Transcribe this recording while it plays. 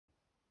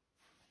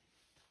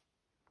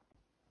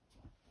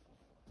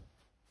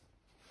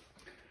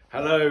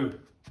Hello,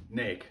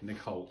 Nick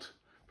Holt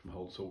from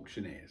Holts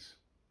Auctioneers.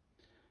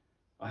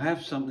 I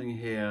have something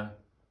here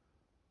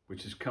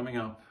which is coming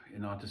up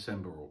in our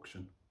December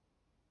auction.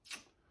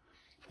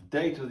 The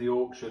date of the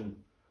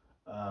auction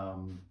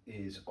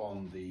is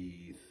on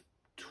the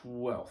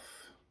 12th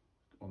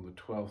or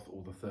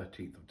the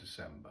 13th of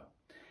December.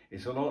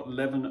 It's a lot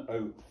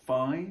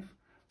 1105,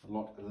 a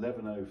lot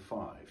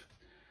 1105.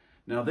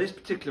 Now this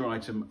particular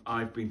item,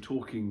 I've been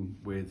talking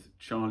with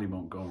Charlie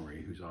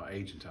Montgomery, who's our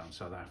agent out in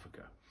South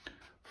Africa,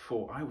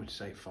 for I would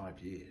say 5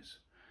 years.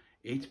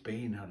 It's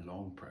been a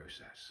long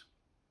process.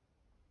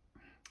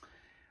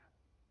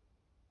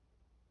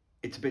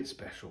 It's a bit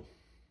special.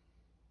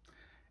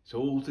 It's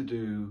all to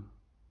do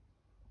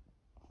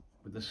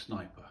with the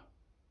sniper.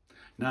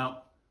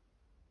 Now,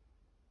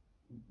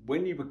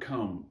 when you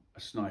become a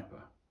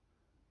sniper,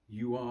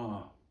 you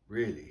are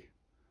really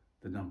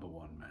the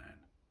 #1 man.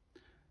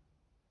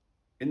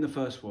 In the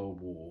First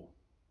World War,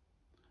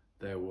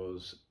 there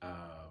was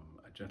a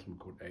gentleman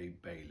called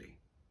Abe Bailey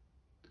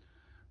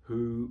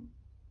who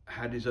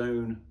had his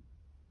own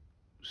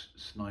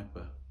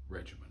sniper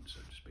regiment,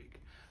 so to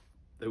speak.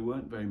 There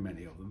weren't very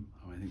many of them.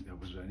 I think there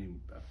was only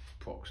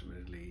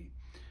approximately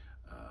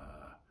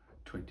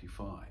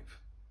 25,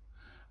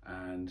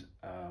 and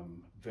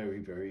very,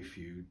 very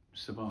few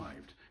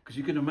survived. Because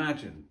you can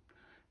imagine,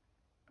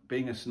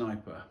 being a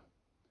sniper,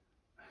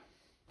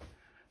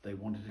 they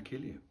wanted to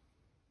kill you.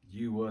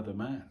 You were the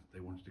man. They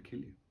wanted to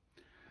kill you.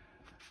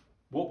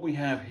 What we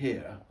have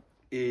here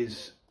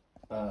is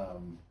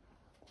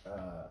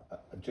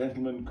a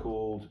gentleman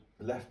called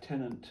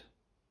Lieutenant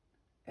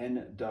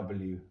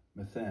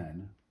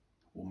WW1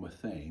 or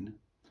MKIII,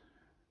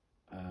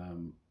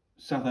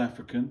 South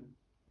African.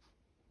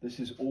 This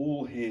is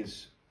all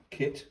his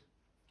kit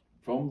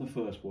from the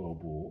First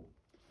World War.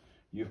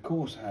 You of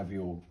course have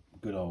your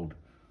good old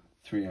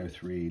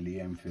 303 Lee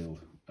Enfield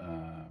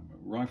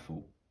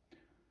rifle.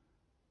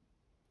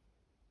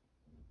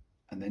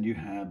 And then you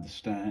have the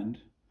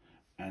stand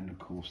and of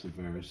course the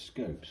various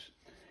scopes.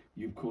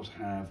 You of course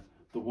have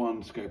the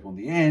one scope on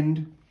the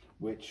end,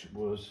 which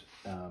was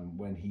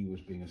when he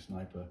was being a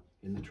sniper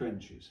in the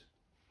trenches.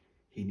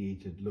 He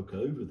needed to look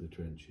over the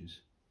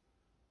trenches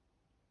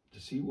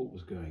to see what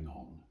was going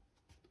on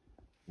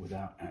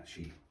without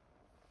actually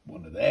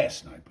one of their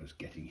snipers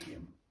getting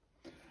him.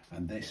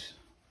 And this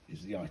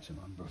is the item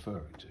I'm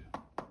referring to.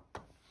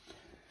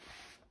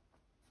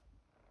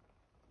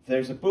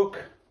 There's a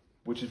book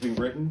which has been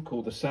written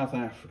called The South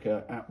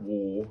Africa at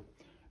War,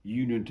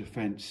 Union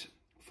Defence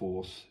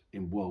Force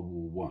in World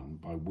War I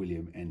by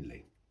William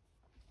Enley.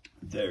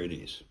 There it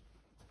is.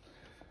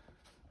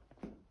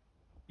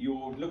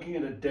 You're looking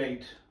at a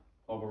date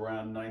of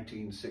around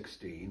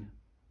 1916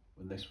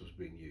 when this was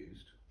being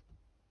used.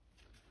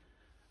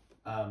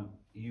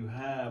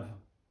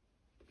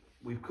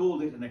 We've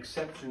called it an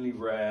exceptionally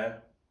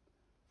rare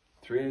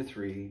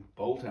 303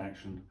 bolt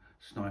action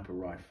sniper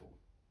rifle,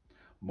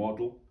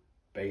 model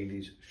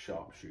Bailey's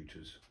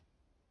Sharpshooters.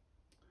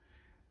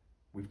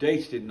 We've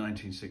dated it in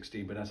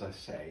 1916, but as I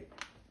say,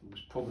 it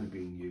was probably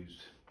being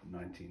used in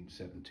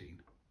 1917.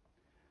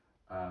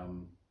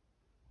 And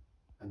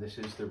this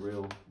is the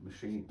real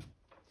machine.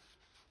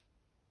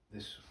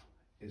 This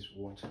is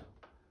what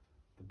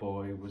the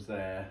boy was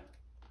there,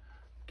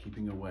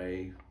 keeping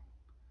away,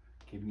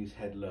 keeping his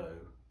head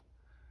low,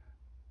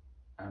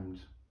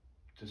 and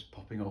just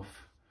popping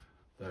off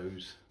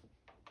those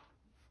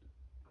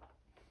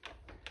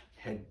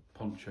head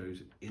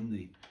ponchos in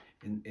the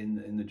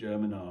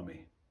German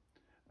army,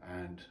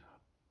 and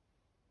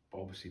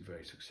obviously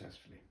very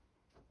successfully.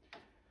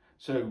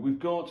 So we've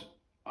got,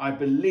 I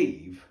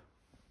believe,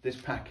 this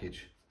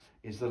package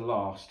is the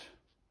last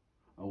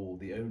or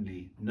the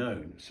only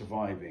known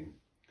surviving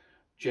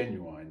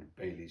genuine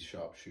Bailey's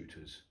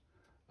Sharpshooters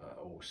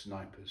or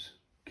snipers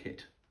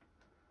kit.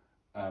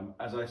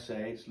 As I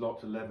say, it's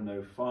lot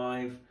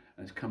 1105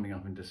 and it's coming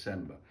up in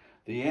December.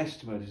 The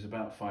estimate is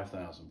about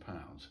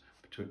 £5,000,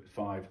 between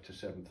 5,000 to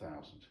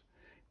 7,000.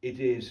 It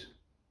is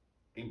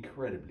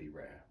incredibly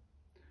rare.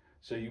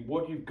 So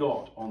what you've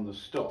got on the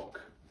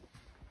stock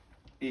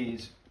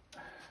is,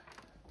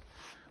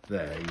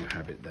 there you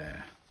have it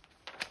there.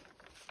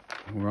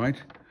 All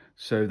right,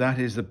 so that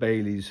is the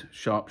Bailey's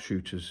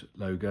Sharpshooters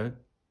logo.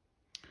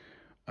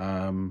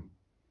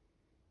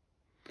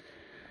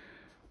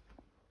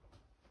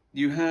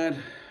 You had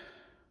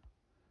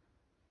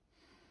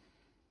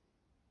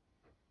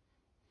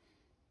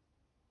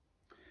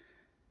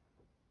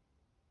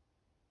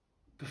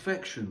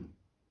perfection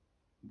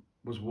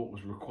was what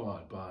was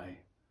required by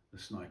the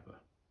sniper.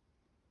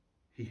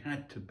 He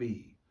had to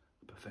be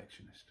a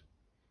perfectionist.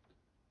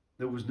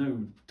 There was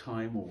no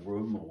time or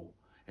room or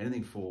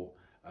anything for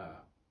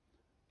a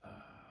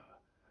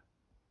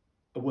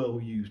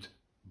well-used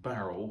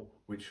barrel,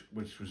 which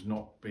was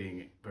not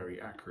being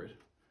very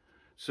accurate.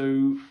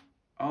 So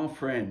our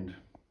friend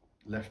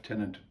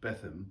Lieutenant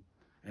Betham,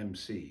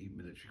 MC,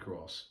 Military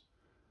Cross,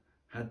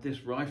 had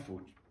this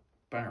rifle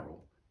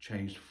barrel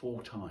changed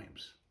 4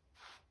 times.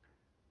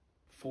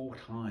 4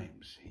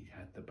 times he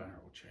had the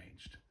barrel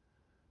changed.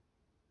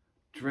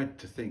 dread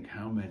to think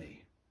how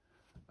many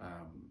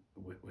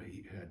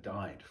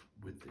died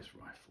with this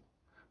rifle.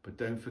 But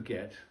don't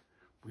forget,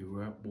 we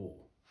were at war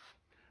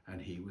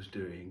and he was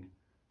doing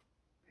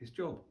his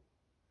job.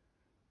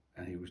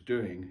 And he was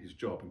doing his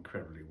job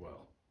incredibly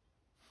well.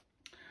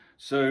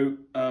 So,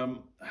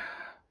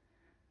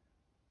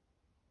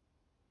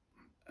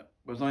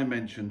 as I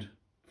mentioned,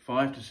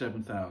 5,000 to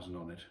 7,000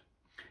 on it.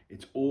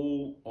 It's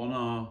all on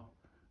our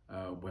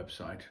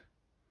website,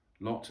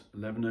 lot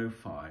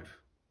 1105.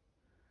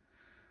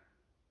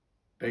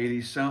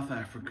 Bailey's South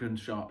African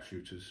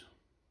Sharpshooters,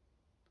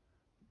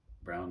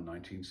 Brown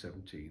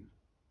 1917.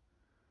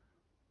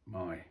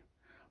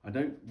 I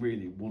don't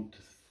really want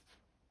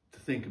to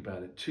think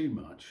about it too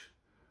much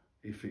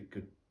if it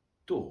could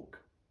talk,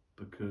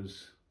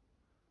 because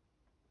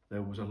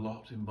there was a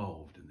lot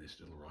involved in this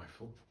little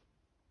rifle,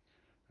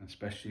 and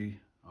especially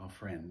our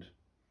friend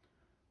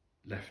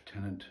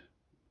Lieutenant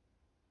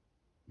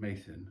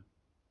MKIII,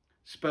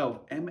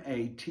 spelled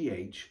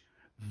MATHVEN,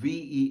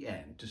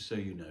 just so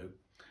you know,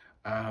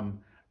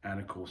 and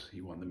of course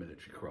he won the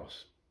Military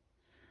Cross.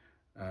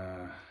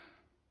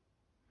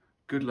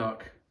 Good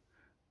luck,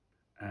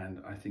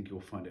 and I think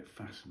you'll find it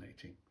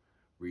fascinating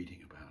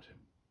reading about him.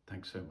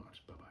 Thanks so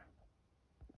much. Bye-bye.